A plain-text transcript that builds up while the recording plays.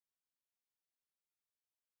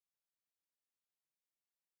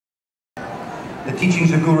The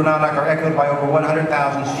teachings of Guru Nanak are echoed by over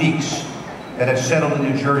 100,000 Sikhs that have settled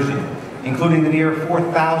in New Jersey, including the near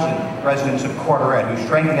 4,000 residents of Carteret who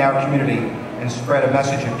strengthen our community and spread a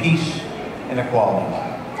message of peace and equality.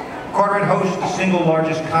 Carteret hosts the single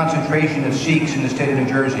largest concentration of Sikhs in the state of New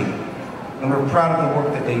Jersey, and we're proud of the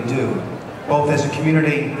work that they do, both as a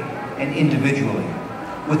community and individually,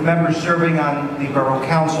 with members serving on the Borough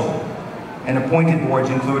Council and appointed boards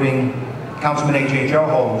including Councilman A.J.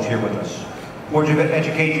 Johol, who's here with us, Board of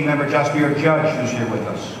Education member Jasbir Judge, who's here with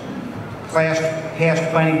us, past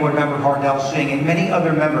Planning Board member Hardel Singh, and many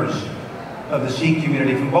other members of the Sikh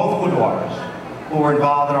community from both Gurdwaras who are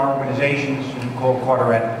involved in our organizations and call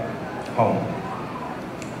Carteret home.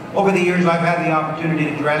 Over the years, I've had the opportunity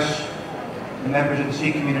to address the members of the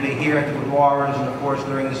Sikh community here at the Gurdwaras and, of course,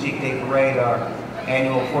 during the Sikh Day Parade, our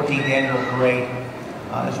annual 14th annual parade,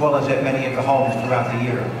 as well as at many of the homes throughout the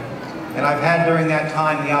year. And I've had during that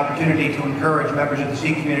time the opportunity to encourage members of the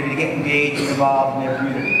Sikh community to get engaged and involved in their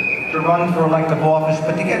community, to run for elective office,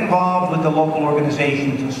 but to get involved with the local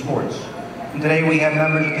organizations and sports. And today we have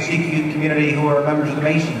members of the Sikh youth community who are members of the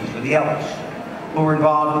Masons, or the Elks, who are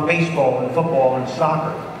involved with baseball and football and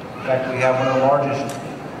soccer. In fact, we have one of the largest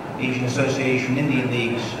Asian Association Indian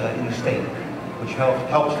leagues in the state, which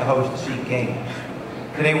helps to host the Sikh games.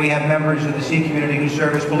 Today we have members of the Sikh community who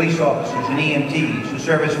serve as police officers and EMTs, who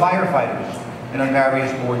serve as firefighters, and on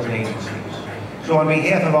various boards and agencies. So on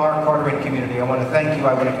behalf of our Carteret community, I want to thank you,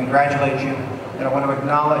 I want to congratulate you, and I want to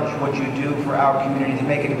acknowledge what you do for our community to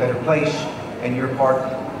make it a better place, and your part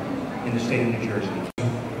in the state of New Jersey.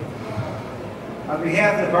 On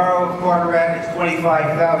behalf of the Borough of Carteret, its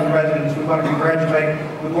 25,000 residents, we want to congratulate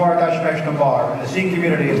Gurdwara Dashmesh Darbar and the Sikh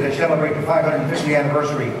community as they celebrate the 550th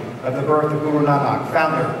anniversary of the birth of Guru Nanak,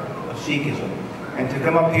 founder of Sikhism. And to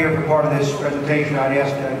come up here for part of this presentation, I'd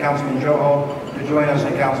ask Councilman Johol to join us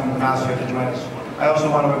and Councilman Nasir to join us. I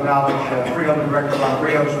also want to acknowledge Freeholder Director Ron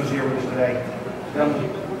Rios, who's here with us today.